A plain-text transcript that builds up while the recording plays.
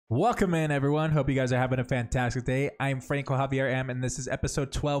Welcome in, everyone. Hope you guys are having a fantastic day. I'm FrancoJavierM, and this is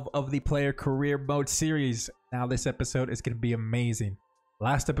episode 12 of the Player Career Mode series. Now, this episode is going to be amazing.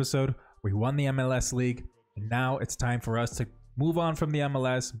 Last episode, we won the MLS League, and now it's time for us to move on from the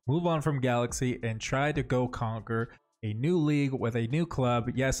MLS, move on from Galaxy, and try to go conquer a new league with a new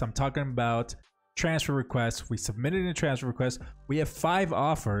club. Yes, I'm talking about transfer requests. We submitted a transfer request. We have 5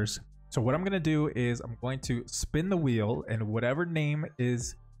 offers. So what I'm going to do is I'm going to spin the wheel, and whatever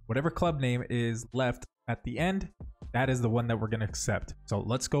club name is left at the end, that is the one that we're going to accept. So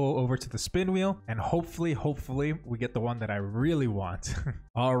let's go over to the spin wheel, and hopefully we get the one that I really want.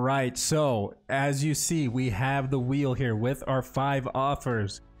 All right, so as you see, we have the wheel here with our 5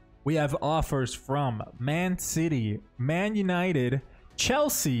 offers. We have offers from Man City, Man United,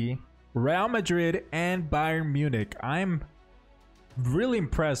 Chelsea, Real Madrid, and Bayern Munich. I'm really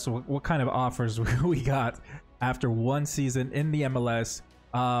impressed with what kind of offers we got after one season in the MLS.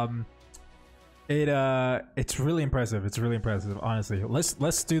 It's really impressive. It's really impressive, honestly.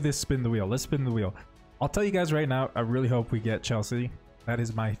 Let's do this. Spin the wheel. Let's spin the wheel. I'll tell you guys right now, I really hope we get Chelsea. That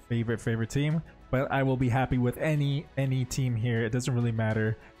is my favorite team, but I will be happy with any team here. It doesn't really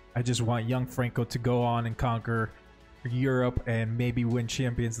matter. I just want young Franco to go on and conquer Europe and maybe win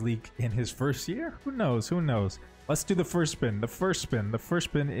Champions League in his first year. Who knows? Who knows? Let's do the first spin. The first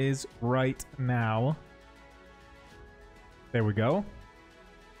spin is right now. There we go.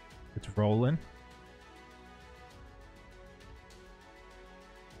 It's rolling.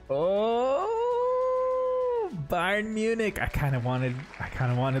 Oh, Bayern Munich. I kind of wanted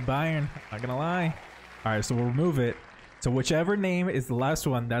Bayern. Not gonna lie. All right, so we'll remove it. So whichever name is the last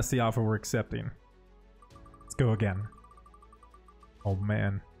one, that's the offer we're accepting. Let's go again. Oh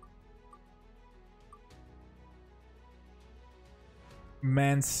man.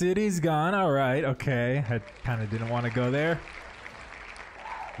 Man City's gone. All right. Okay. I kind of didn't want to go there.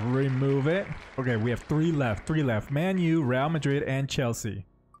 Remove it. Okay, we have 3 left. 3 left. Man U, Real Madrid, and Chelsea.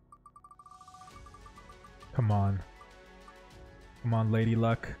 Come on. Come on, Lady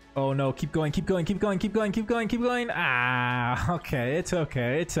Luck. Oh no, keep going, keep going, keep going, keep going, keep going, keep going. Ah, okay, it's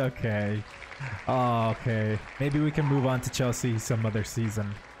okay, it's okay. Oh, okay. Maybe we can move on to Chelsea some other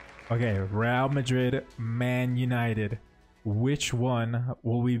season. Okay, Real Madrid, Man United. Which one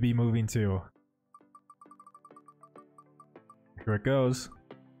will we be moving to? Here it goes.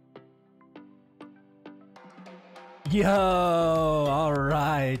 Yo, all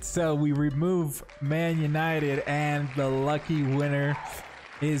right. So we remove Man United, and the lucky winner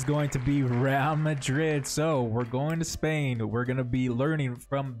is going to be Real Madrid. So we're going to Spain. We're going to be learning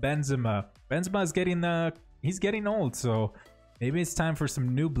from Benzema. Benzema is he's getting old, so maybe it's time for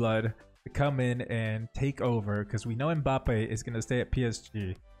some new blood to come in and take over, because we know Mbappe is going to stay at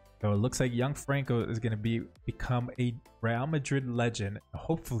PSG. So it looks like young Franco is going to become a Real Madrid legend,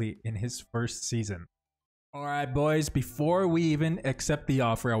 hopefully in his first season. All right, boys, before we even accept the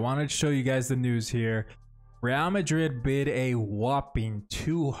offer, I wanted to show you guys the news here. Real Madrid bid a whopping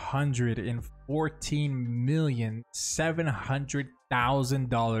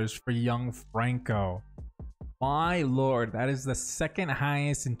 $214,700,000 for young Franco. My lord, that is the second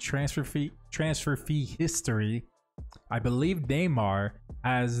highest in transfer fee history. I believe Neymar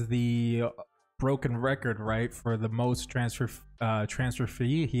has the broken record, right, for the most transfer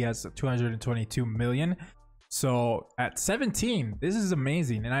fee. He has 222 million. So at 17, this is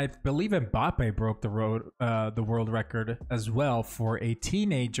amazing, and I believe Mbappe broke the world record as well for a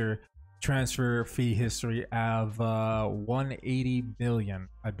teenager transfer fee history of 180 million,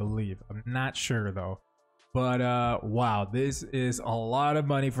 I believe. I'm not sure though. But wow, this is a lot of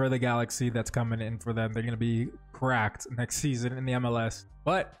money for the Galaxy that's coming in for them. They're going to be cracked next season in the MLS.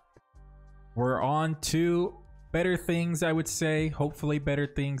 But we're on to better things, I would say. Hopefully better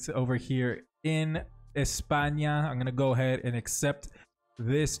things over here in España. I'm going to go ahead and accept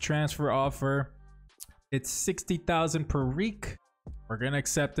this transfer offer. It's 60,000 per week. We're going to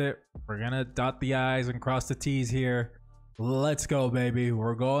accept it. We're going to dot the I's and cross the T's here. Let's go, baby.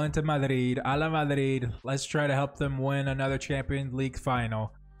 We're going to Madrid. A la Madrid. Let's try to help them win another Champions League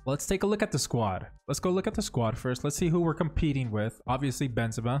final. Let's take a look at the squad. Let's go look at the squad first. Let's see who we're competing with. Obviously,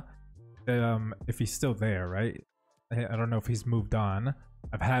 Benzema. If he's still there, right? I don't know if he's moved on.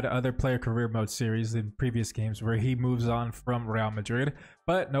 I've had other player career mode series in previous games where he moves on from Real Madrid,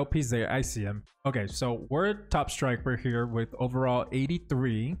 but nope, he's there. I see him. Okay, so we're top striker here with overall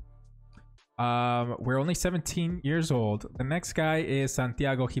 83. We're only 17 years old. The next guy is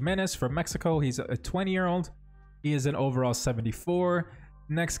Santiago Jimenez from Mexico. He's a 20-year-old. He is an overall 74.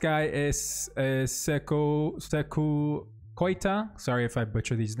 Next guy is Sekou Koita. Sorry if I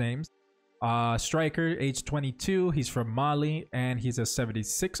butcher these names. Striker, age 22. He's from Mali, and he's a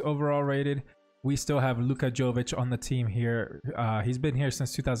 76 overall rated. We still have Luka Jovic on the team here. He's been here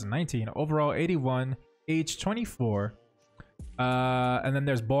since 2019. Overall 81, age 24. And then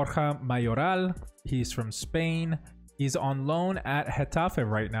there's Borja Mayoral. He's from Spain. He's on loan at Getafe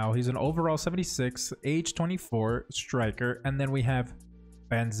right now. He's an overall 76, age 24 striker. And then we have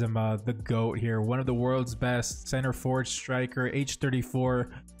Benzema, the GOAT here. One of the world's best center forward striker, age 34,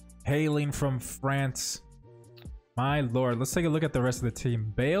 hailing from France. My lord, let's take a look at the rest of the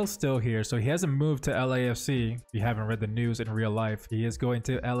team. Bale's still here, so he hasn't moved to LAFC. If you haven't read the news in real life, he is going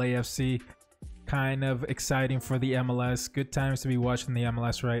to LAFC. Kind of exciting for the MLS. Good times to be watching the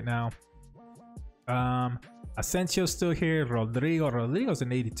MLS right now. Asensio's still here. Rodrigo's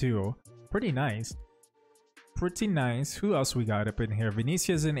an 82. Pretty nice. Pretty nice. Who else we got up in here?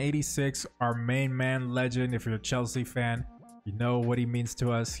 Vinicius in 86. Our main man legend. If you're a Chelsea fan, you know what he means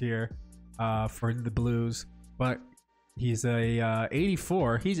to us here for the Blues. But he's a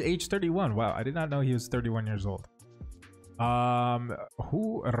 84. He's age 31. Wow, I did not know he was 31 years old. Reinier.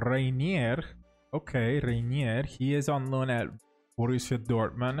 Okay, Reinier. He is on loan at Borussia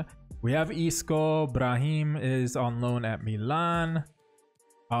Dortmund. We have Isco. Brahim is on loan at Milan.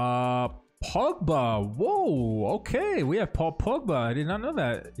 Pogba. Whoa. Okay, we have Paul Pogba. I did not know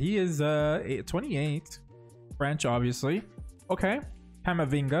that. He is 28. French, obviously. Okay.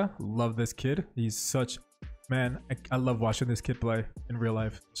 Camavinga. Love this kid. He's such... Man, I love watching this kid play in real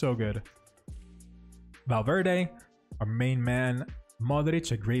life. So good. Valverde. Our main man.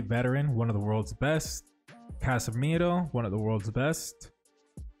 Modric, a great veteran. One of the world's best. Casemiro. One of the world's best.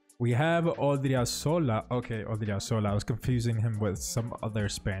 We have Odriozola. Okay, Odriozola. I was confusing him with some other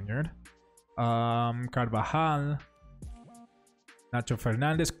Spaniard. Carvajal. Nacho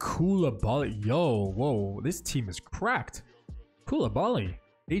Fernandez. Koulibaly. Yo, whoa. This team is cracked. Koulibaly.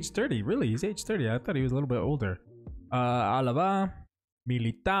 Age 30. Really? He's age 30. I thought he was a little bit older. Alaba.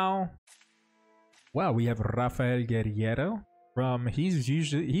 Militao. Wow, we have Rafael Guerreiro.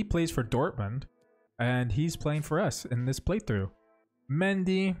 He plays for Dortmund. And he's playing for us in this playthrough.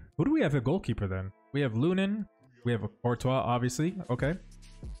 Mendy. Who do we have a goalkeeper then? We have Lunin. We have Courtois, obviously. Okay.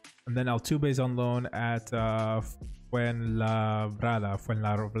 And then Altuve's on loan at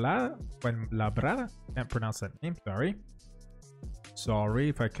Fuenlabrada. Can't pronounce that name. Sorry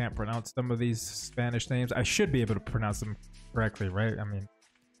if I can't pronounce some of these Spanish names. I should be able to pronounce them correctly, right? I mean,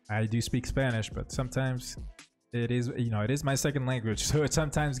 I do speak Spanish, but sometimes it is, you know, it is my second language, so it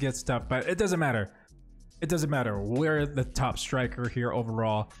sometimes gets tough, but it doesn't matter. It doesn't matter. We're the top striker here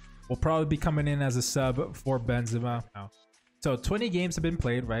overall. We'll probably be coming in as a sub for Benzema. No. So 20 games have been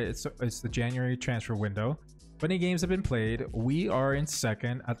played, right? It's the January transfer window. 20 games have been played. We are in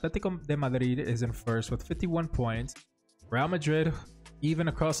second. Atletico de Madrid is in first with 51 points. Real Madrid, even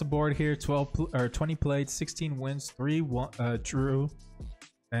across the board here, 20 played, 16 wins, 3 drew,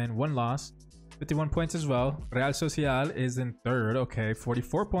 and 1 loss. 51 points as well. Real Sociedad is in third. Okay,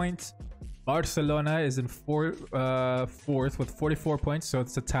 44 points. Barcelona is in fourth with 44 points, so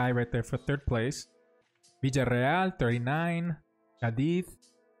it's a tie right there for third place. Villarreal, 39. Cadiz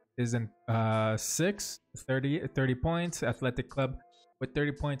is in 6th, 30 points. Athletic Club with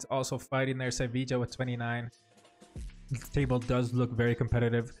 30 points, also fighting there. Sevilla with 29. The table does look very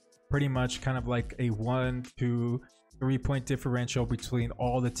competitive. Pretty much kind of like a 1 to 3 point differential between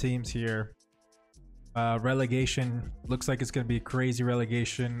all the teams here. Relegation looks like it's going to be a crazy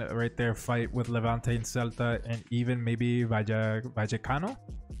relegation right there. Fight with Levante and Celta, and even maybe Vallecano.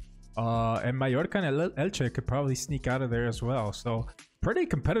 And Mallorca and Elche could probably sneak out of there as well. So pretty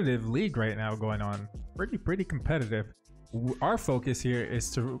competitive league right now going on. Pretty competitive. Our focus here is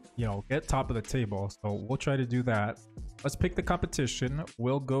to, you know, get top of the table, so we'll try to do that. Let's pick the competition.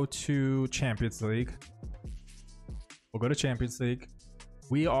 We'll go to Champions League.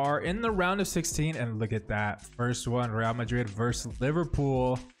 We are in the round of 16, and look at that. First one, Real Madrid versus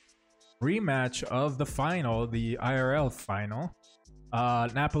Liverpool. Rematch of the final, the IRL final.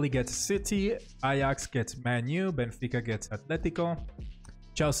 Napoli gets City, Ajax gets Man U, Benfica gets Atletico,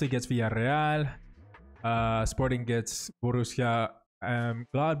 Chelsea gets Villarreal, Sporting gets Borussia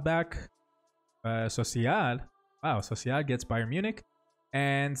Gladbach, Sociedad gets Bayern Munich,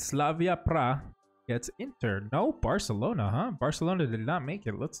 and Slavia Prague gets Inter. No Barcelona, huh? Barcelona did not make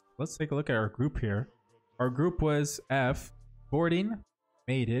it. Let's take a look at our group here. Our group was F. Sporting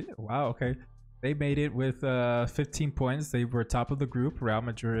made it. Wow, okay. They made it with 15 points. They were top of the group. Real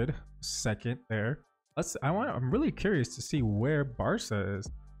Madrid second there. I'm really curious to see where Barca is.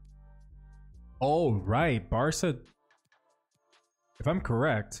 Oh, right. Barca, if I'm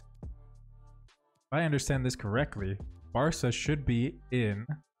correct, if I understand this correctly, Barca should be in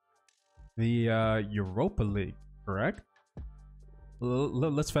the Europa League, correct?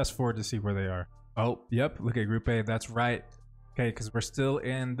 Let's fast forward to see where they are. Oh, yep. Look at Group A. That's right. Okay, because we're still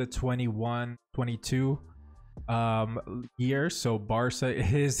in the 21-22 year. So Barca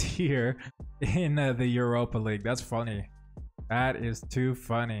is here in the Europa League. That's funny. That is too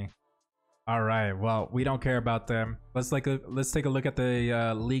funny. All right. Well, we don't care about them. Let's take a look at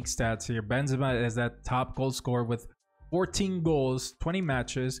the league stats here. Benzema is that top goal scorer with 14 goals, 20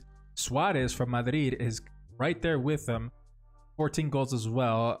 matches. Suarez from Madrid is right there with them, 14 goals as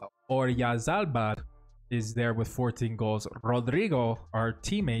well. Oyarzabal is there with 14 goals. Rodrigo, our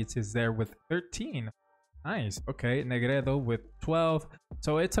teammates, is there with 13. Nice. Okay, Negredo with 12.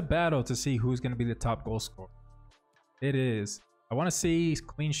 So it's a battle to see who's going to be the top goal scorer. It is. I want to see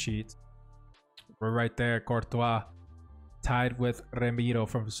clean sheets. We're right there. Courtois tied with Ramiro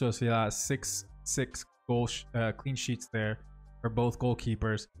from Sociedad. 6 goal clean sheets there for both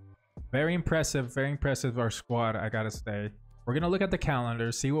goalkeepers. Very impressive. Very impressive, our squad, I got to say. We're going to look at the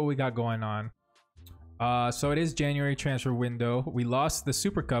calendar, see what we got going on. So it is January transfer window. We lost the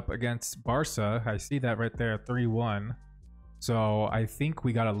Super Cup against Barca. I see that right there, 3-1. So I think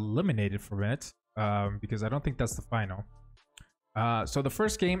we got eliminated from it because I don't think that's the final. So the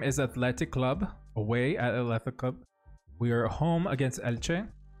first game is Athletic Club, away at Athletic Club. We are home against Elche.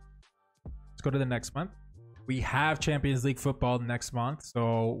 Let's go to the next month. We have Champions League football next month.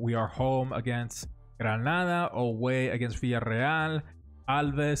 So we are home against Granada, away against Villarreal.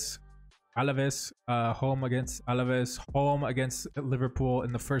 Alaves, home against Alaves, home against Liverpool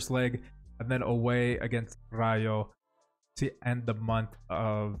in the first leg, and then away against Rayo to end the month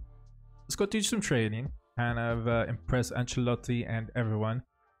of. Let's go do some training, kind of impress Ancelotti and everyone.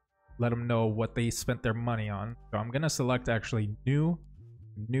 Let them know what they spent their money on. So I'm gonna select actually new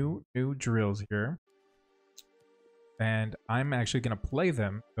drills here, and I'm actually gonna play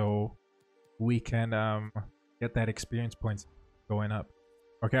them so we can get that experience points going up.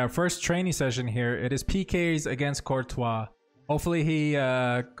 Okay, our first training session here. It is PKs against Courtois. Hopefully he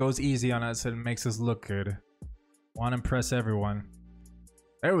goes easy on us and makes us look good. Want to impress everyone.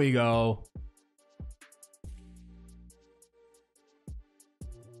 There we go.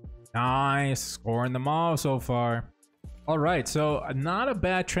 Nice. Scoring them all so far. All right, so not a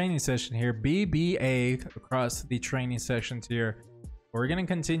bad training session here. BBA across the training sessions here. We're going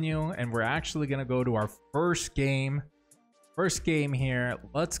to continue, and we're actually going to go to our first game. First game here.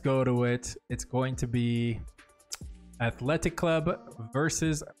 Let's go to it. It's going to be Athletic Club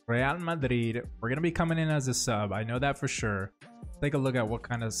versus Real Madrid. We're going to be coming in as a sub. I know that for sure. Take a look at what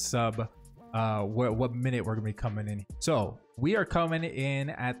kind of sub, what minute we're going to be coming in. So we are coming in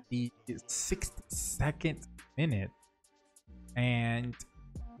at the 62nd minute. And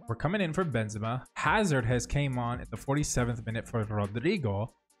we're coming in for Benzema. Hazard has came on at the 47th minute for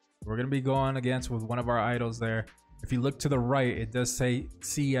Rodrigo. We're going to be going against with one of our idols there. If you look to the right, it does say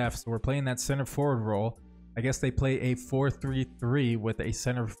CF. So we're playing that center forward role. I guess they play a 4-3-3 with a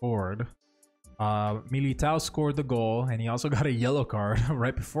center forward. Militao scored the goal, and he also got a yellow card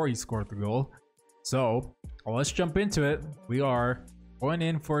right before he scored the goal. So let's jump into it. We are going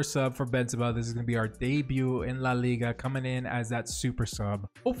in for a sub for Benzema. This is going to be our debut in La Liga, coming in as that super sub.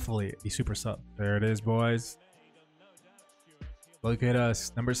 Hopefully a super sub. There it is, boys. Look at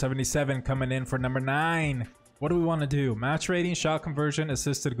us. Number 77 coming in for number 9. What do we want to do? Match rating, shot conversion,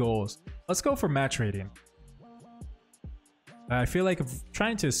 assisted goals. Let's go for match rating. I feel like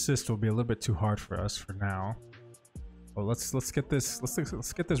trying to assist will be a little bit too hard for us for now. Well, let's get this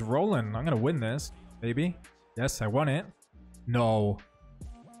let's get this rolling. I'm gonna win this, maybe. Yes, I won it. No.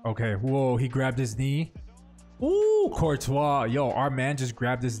 Okay. Whoa, he grabbed his knee. Ooh, Courtois. Yo, our man just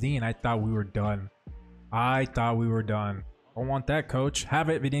grabbed his knee, and I thought we were done. Don't want that, coach. Have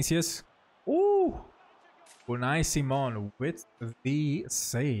it, Vinicius. Ooh. Unai Simon with the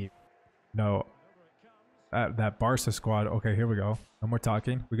save. No. That Barca squad. Okay, here we go. No more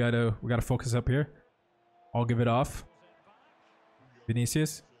talking. We gotta focus up here. I'll give it off.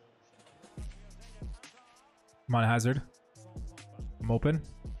 Vinicius. Come on, Hazard. I'm open.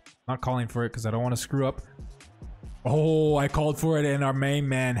 Not calling for it because I don't want to screw up. Oh, I called for it, and our main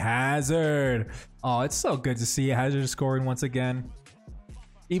man, Hazard. Oh, it's so good to see Hazard scoring once again.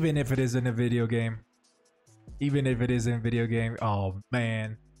 Even if it is in a video game. Oh,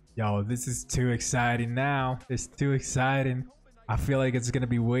 man. Yo, this is too exciting now. It's too exciting. I feel like it's going to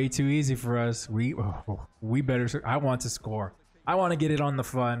be way too easy for us. We better... I want to score. I want to get it on the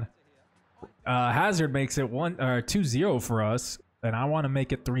fun. Hazard makes it 2-0 for us. And I want to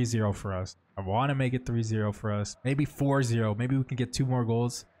make it 3-0 for us. Maybe 4-0. Maybe we can get 2 more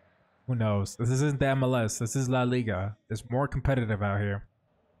goals. Who knows? This isn't the MLS. This is La Liga. It's more competitive out here.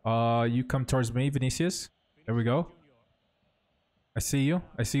 You come towards me, Vinicius. There we go. I see you.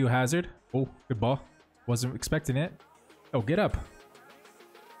 I see you, Hazard. Oh, good ball. Wasn't expecting it. Oh, get up.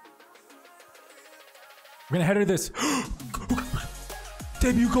 We're gonna header this.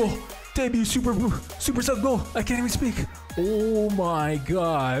 Debut goal. Debut super sub goal. I can't even speak. Oh my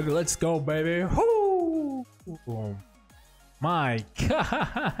god. Let's go, baby. Woo! Oh my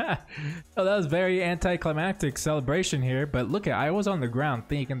god. Oh, that was very anticlimactic celebration here. But look at, I was on the ground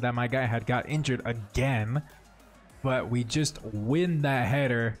thinking that my guy had got injured again. But we just win that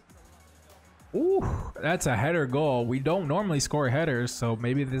header. Ooh, that's a header goal. We don't normally score headers, so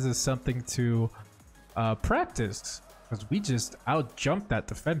maybe this is something to practice, because we just out-jumped that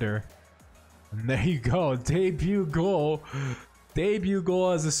defender. And there you go, debut goal. Debut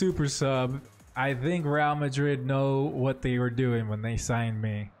goal as a super sub. I think Real Madrid know what they were doing when they signed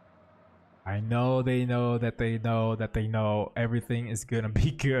me. I know they know that they know that they know everything is gonna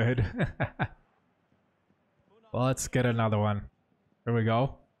be good. Let's get another one. Here we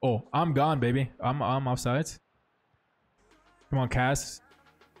go. Oh, I'm gone, baby. I'm offsides. Come on, Cass.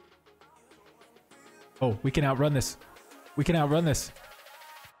 Oh, we can outrun this. We can outrun this.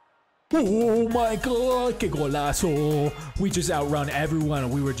 Oh my god, que golazo. We just outrun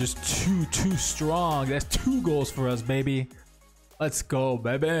everyone. We were just too strong. That's 2 goals for us, baby. Let's go,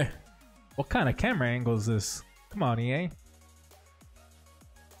 baby. What kind of camera angle is this? Come on, EA.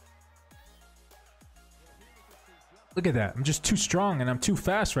 Look at that. I'm just too strong and I'm too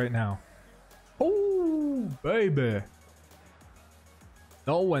fast right now. Oh, baby.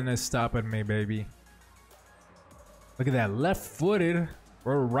 No one is stopping me, baby. Look at that. Left-footed.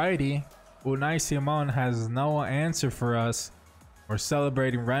 We're righty. Unai Simon has no answer for us. We're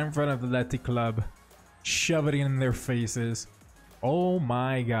celebrating right in front of the Leti Club. Shove it in their faces. Oh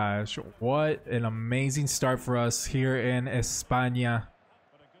my gosh. What an amazing start for us here in España.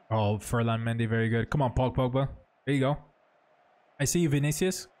 Oh, Ferland Mendy, very good. Come on, Paul Pogba. There you go. I see you,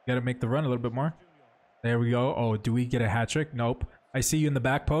 Vinicius. Gotta make the run a little bit more. There we go. Oh, do we get a hat trick? Nope. I see you in the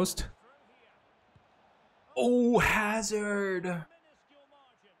back post. Oh, Hazard.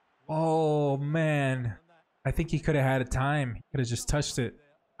 Oh, man. I think he could have had a time. He could have just touched it.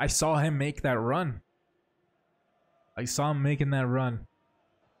 I saw him make that run. I saw him making that run.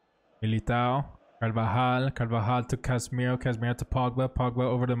 Militao. Carvajal to Casemiro. Casemiro to Pogba. Pogba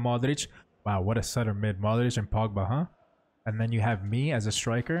over to Modric. Wow, what a center mid. Modric and Pogba, huh? And then you have me as a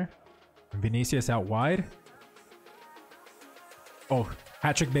striker. And Vinicius out wide. Oh,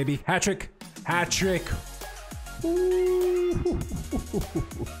 hat trick, baby. Hat trick. Hat trick.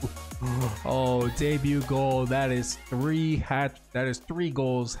 Oh, debut goal. That is 3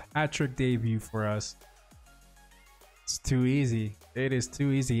 goals. Hat trick debut for us. It's too easy. It is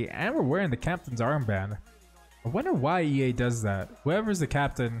too easy. And we're wearing the captain's armband. I wonder why EA does that. Whoever's the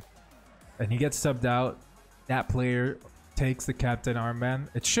captain and he gets subbed out, that player takes the captain armband.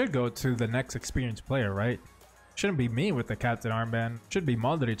 It should go to the next experienced player, right? Shouldn't be me with the captain armband. Should be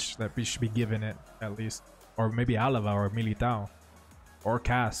Modric that we should be given it, at least. Or maybe Alava or Militao. Or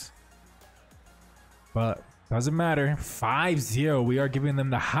Cass. But doesn't matter. 5-0. We are giving them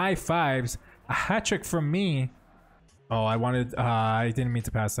the high fives. A hat trick from me. Oh, I didn't mean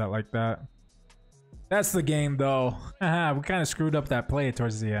to pass that like that. That's the game, though. We kind of screwed up that play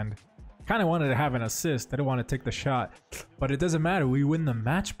towards the end. Kind of wanted to have an assist. I didn't want to take the shot. But it doesn't matter. We win the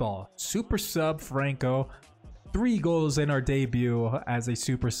match ball. Super sub Franco. 3 goals in our debut as a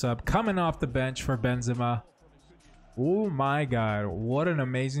super sub. Coming off the bench for Benzema. Oh my god. What an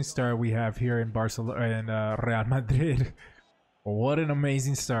amazing start we have here in Barcelona and Real Madrid. What an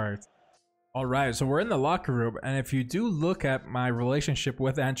amazing start. Alright, so we're in the locker room. And if you do look at my relationship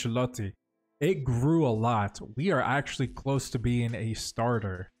with Ancelotti, it grew a lot. We are actually close to being a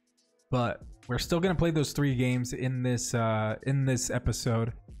starter. But we're still going to play those 3 games in this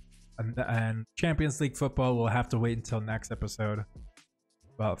episode. And Champions League football will have to wait until next episode.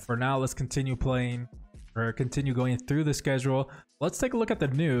 But for now, let's continue playing or continue going through the schedule. Let's take a look at the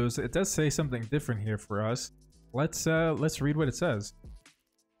news. It does say something different here for us. Let's read what it says.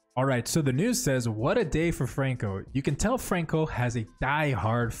 All right, so the news says, what a day for Franco. You can tell Franco has a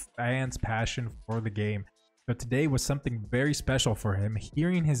die-hard fan's passion for the game. But today was something very special for him,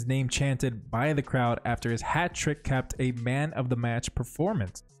 hearing his name chanted by the crowd after his hat trick capped a man of the match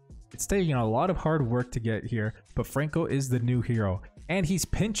performance. It's taking a lot of hard work to get here, but Franco is the new hero, and he's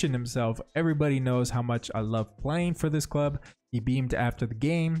pinching himself. Everybody knows how much I love playing for this club. He beamed after the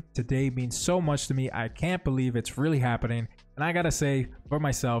game. Today means so much to me. I can't believe it's really happening. And I gotta say, for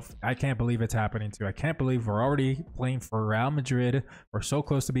myself, I can't believe it's happening too. I can't believe we're already playing for Real Madrid. We're so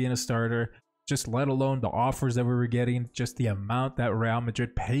close to being a starter. just let alone the offers that we were getting, just the amount that Real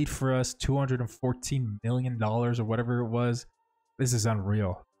Madrid paid for us, $214 million or whatever it was. This is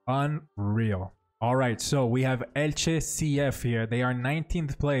unreal. Unreal. All right, so we have Elche CF here. They are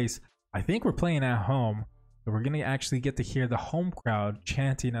 19th place. I think we're playing at home. So we're going to actually get to hear the home crowd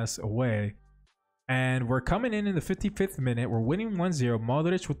chanting us away. And we're coming in the 55th minute. We're winning 1-0.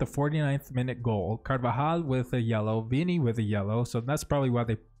 Modric with the 49th minute goal. Carvajal with a yellow. Vini with a yellow. So that's probably why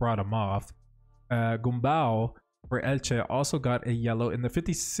they brought him off. Gumbau for Elche also got a yellow in the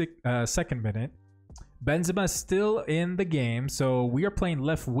 52nd minute. Benzema still in the game. So we are playing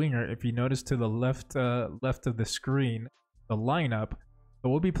left winger. If you notice to the left of the screen, the lineup. So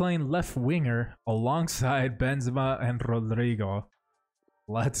we'll be playing left winger alongside Benzema and Rodrigo.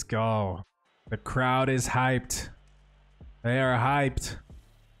 Let's go. The crowd is hyped. They are hyped.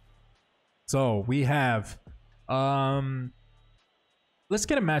 So we have let's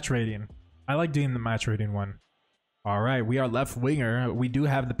get a match rating. I like doing the match rating one. All right, we are left winger. We do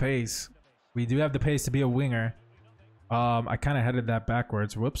have the pace. We do have the pace to be a winger. I kind of headed that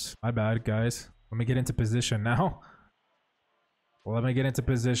backwards. Whoops, my bad, guys. Let me get into position now. Let me get into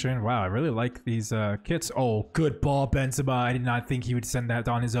position. Wow, I really like these kits. Oh, good ball, Benzema. I did not think he would send that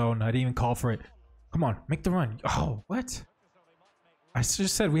on his own. I didn't even call for it. Come on, make the run. Oh, what? I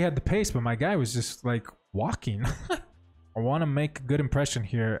just said we had the pace, but my guy was just like walking. I want to make a good impression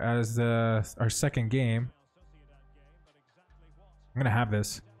here as our second game. I'm going to have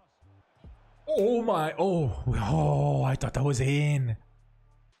this. Oh my, oh, I thought that was in.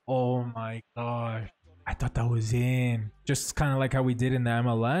 Oh my gosh. I thought that was in. Just kind of like how we did in the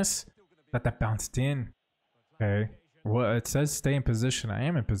MLS. That bounced in. Okay. Well, it says stay in position. I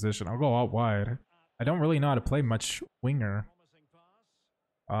am in position. I'll go out wide. I don't really know how to play much winger.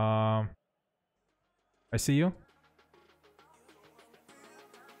 I see you.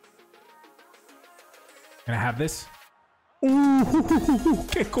 Can I have this? Ooh,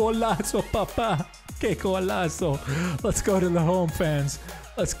 que golazo, papa. Que golazo. Let's go to the home fans.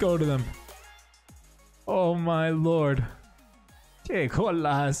 Let's go to them. Oh my lord. Que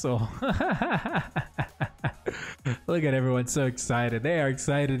golazo. Look at everyone so excited. They are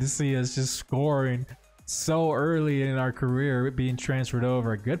excited to see us just scoring so early in our career, being transferred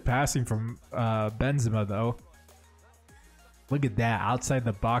over. Good passing from Benzema though. Look at that. Outside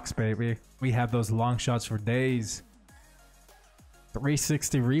the box, baby. We have those long shots for days.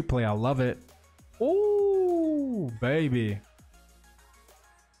 360 replay. I love it. Ooh, baby.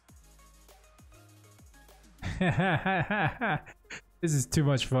 This is too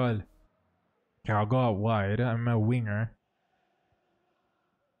much fun. Okay, I'll go out wide. I'm a winger.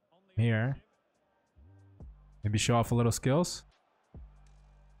 Here. Maybe show off a little skills.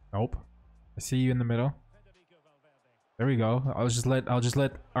 Nope. I see you in the middle. There we go. I'll just let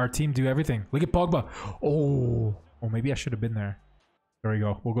our team do everything. Look at Pogba. Oh, maybe I should have been there. There we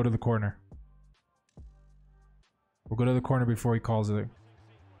go. We'll go to the corner. We'll go to the corner before he calls it.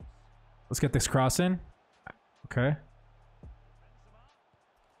 Let's get this cross in. Okay.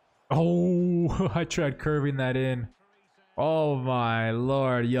 Oh, I tried curving that in. Oh my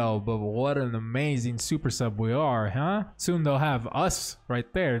lord, yo, but what an amazing super sub we are, huh? Soon they'll have us right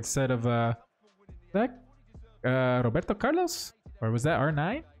there instead of Roberto Carlos? Or was that R9?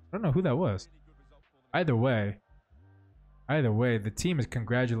 I don't know who that was. Either way, the team is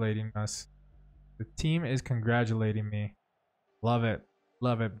congratulating us. The team is congratulating me. Love it.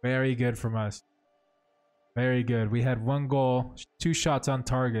 Love it. Very good from us. Very good. We had 1 goal, 2 shots on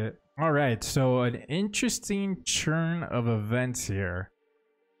target. All right, so an interesting churn of events here.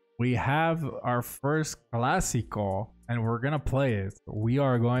 We have our first Clásico, and we're going to play it. We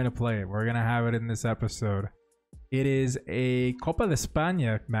are going to play it. We're going to have it in this episode. It is a Copa de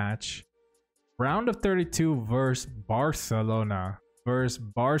España match. Round of 32 versus Barcelona.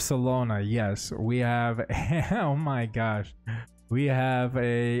 Yes, we have... oh my gosh. We have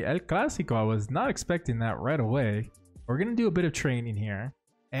a El Clásico. I was not expecting that right away. We're going to do a bit of training here.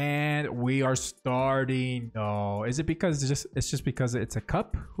 And we are starting. No, is it because it's just because it's a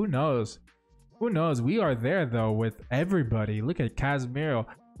cup? Who knows? Who knows? We are there though with everybody. Look at Casemiro,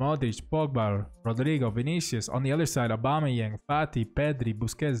 Modric, Pogba, Rodrigo, Vinicius. On the other side, Aubameyang, Fati, Pedri,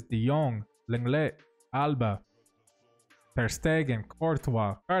 Busquets, De Jong, Lenglet, Alba, Ter Stegen,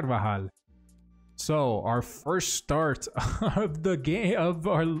 Courtois, Carvajal. So our first start of the game of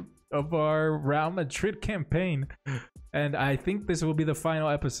our Real Madrid campaign. And I think this will be the final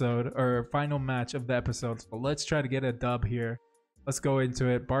episode or final match of the episode. So let's try to get a dub here. Let's go into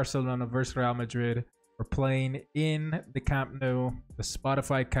it. Barcelona versus Real Madrid. We're playing in the Camp Nou, the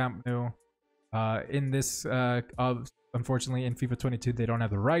Spotify Camp Nou. In this, unfortunately, in FIFA 22, they don't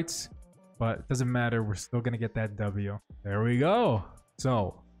have the rights. but it doesn't matter. We're still gonna get that W. There we go.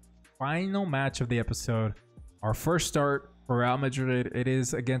 So, final match of the episode. Our first start for Real Madrid. It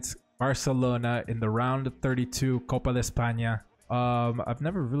is against Barcelona in the round of 32 Copa de España. I've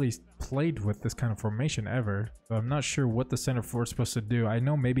never really played with this kind of formation ever, so I'm not sure what the center forward is supposed to do. I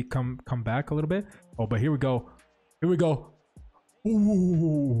know maybe come back a little bit. Oh, but here we go. Here we go.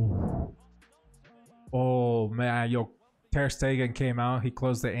 Ooh. Oh man, yo, Ter Stegen came out. He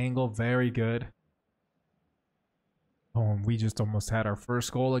closed the angle. Very good. Oh, and we just almost had our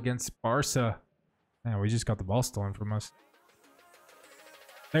first goal against Barca. Man, we just got the ball stolen from us.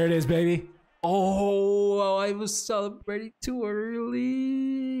 There it is, baby. Oh, I was celebrating too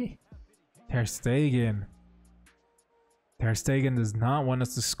early. Ter Stegen. Ter Stegen does not want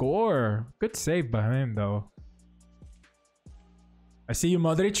us to score. Good save by him, though. I see you,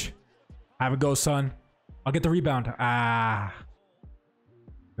 Modric. Have a go, son. I'll get the rebound. Ah.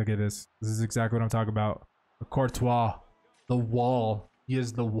 Look at this. This is exactly what I'm talking about. The Courtois. The wall. He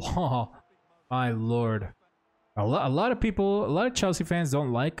is the wall. My lord. A lot of people, a lot of Chelsea fans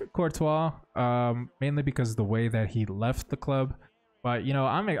don't like Courtois, mainly because of the way that he left the club. But you know,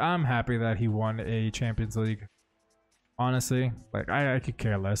 I'm happy that he won a Champions League. Honestly, like I could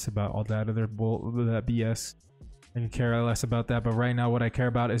care less about all that other that BS. I could care less about that. But right now, what I care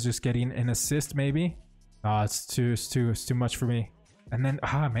about is just getting an assist, maybe. Oh, it's too much for me. And then,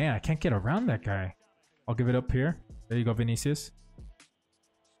 man, I can't get around that guy. I'll give it up here. There you go, Vinicius.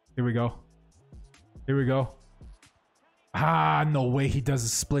 Here we go. Here we go. No way he does the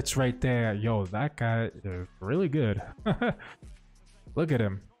splits right there. Yo, that guy is really good. Look at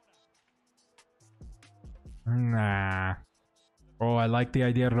him. Nah. Oh, I like the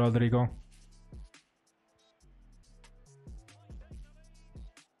idea, Rodrigo.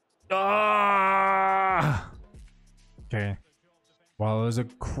 Okay. Well, it was a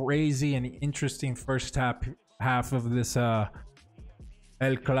crazy and interesting first half of this El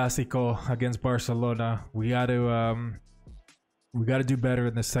Clásico against Barcelona. We got to do better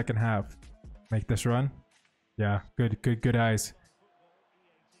in the second half. Make this run. Yeah, good eyes.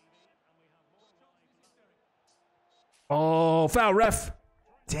 Oh, foul, ref.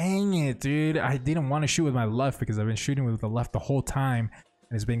 Dang it, dude. I didn't want to shoot with my left because I've been shooting with the left the whole time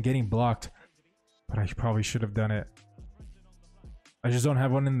and it's been getting blocked. But I probably should have done it. I just don't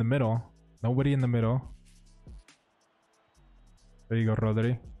have one in the middle. Nobody in the middle. There you go,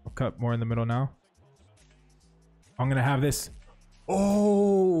 Rodri. I'll cut more in the middle now. I'm gonna have this.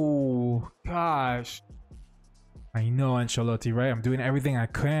 Oh, gosh. I know, Ancelotti, right? I'm doing everything I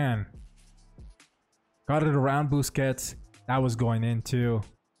can. Got it around Busquets. That was going in too.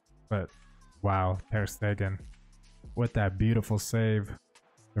 But, wow, Ter Stegen. With that beautiful save.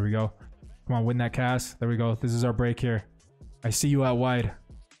 There we go. Come on, win that cast. There we go. This is our break here. I see you out wide.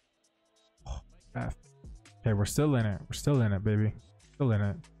 Oh, F. Okay, we're still in it. We're still in it, baby. Still in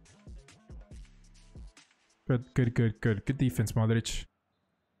it. Good defense, Modric.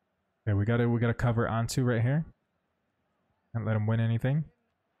 Okay, we gotta cover onto right here. Can't let him win anything.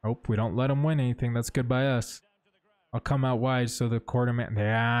 Nope, we don't let him win anything. That's good by us. I'll come out wide so the quarterman.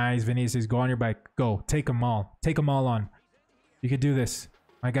 Yeah, he's Vinicius. Go on your bike. Go. Take them all. Take them all on. You can do this.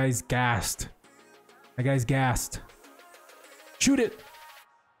 My guy's gassed. My guy's gassed. Shoot it.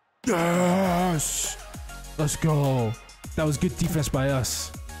 Yes. Let's go. That was good defense by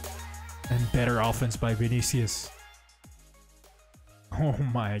us. And better offense by Vinicius. Oh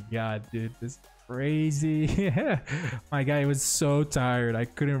my god, dude. This is crazy. My guy was so tired. I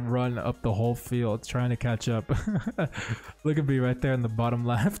couldn't run up the whole field trying to catch up. Look at me right there in the bottom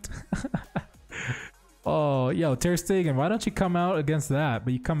left. Oh, yo, Ter Stegen, why don't you come out against that?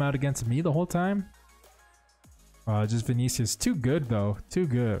 But you come out against me the whole time? Just Vinicius. Too good, though. Too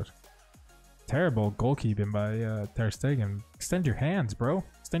good. Terrible goalkeeping by Ter Stegen. Extend your hands, bro.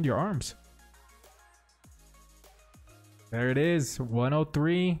 Extend your arms. There it is.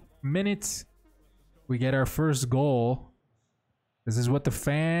 103 minutes. We get our first goal. This is what the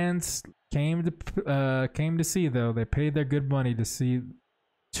fans came to see, though. They paid their good money to see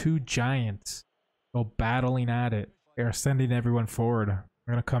two giants go battling at it. They're sending everyone forward.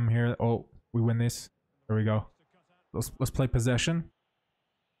 We're gonna come here. Oh, we win this. There we go. Let's play possession.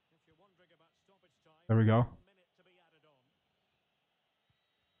 There we go.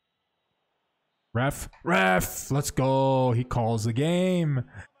 Ref, let's go. He calls the game.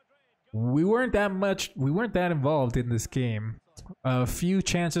 We weren't that involved in this game. A few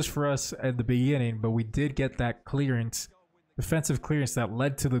chances for us at the beginning, but we did get that clearance, defensive clearance that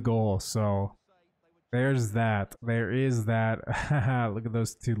led to the goal. So there's that. There is that. Look at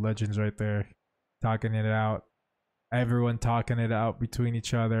those two legends right there talking it out. Everyone talking it out between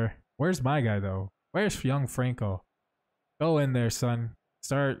each other. Where's my guy though? Where's young Franco? Go in there, son.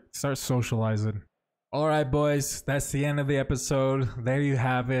 Start socializing. All right, boys, that's the end of the episode. There you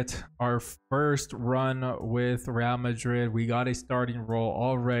have it. Our first run with Real Madrid. We got a starting role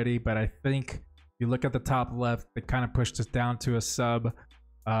already, but I think if you look at the top left, they kind of pushed us down to a sub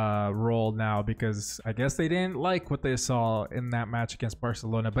role now because I guess they didn't like what they saw in that match against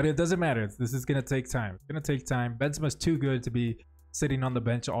Barcelona. But it doesn't matter. This is going to take time. It's going to take time. Benzema's too good to be sitting on the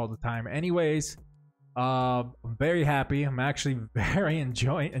bench all the time. Anyways, I'm very happy. I'm actually very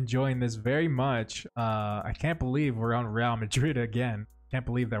enjoying this very much. I can't believe we're on Real Madrid again. Can't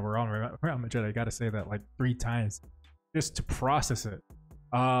believe that we're on Real Madrid. I gotta say that like 3 times just to process it.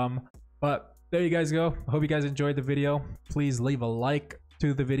 But there you guys go. Hope you guys enjoyed the video. Please leave a like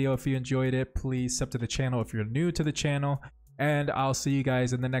to the video if you enjoyed it. Please sub to the channel if you're new to the channel, and I'll see you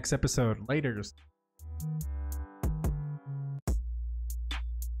guys in the next episode. Laters.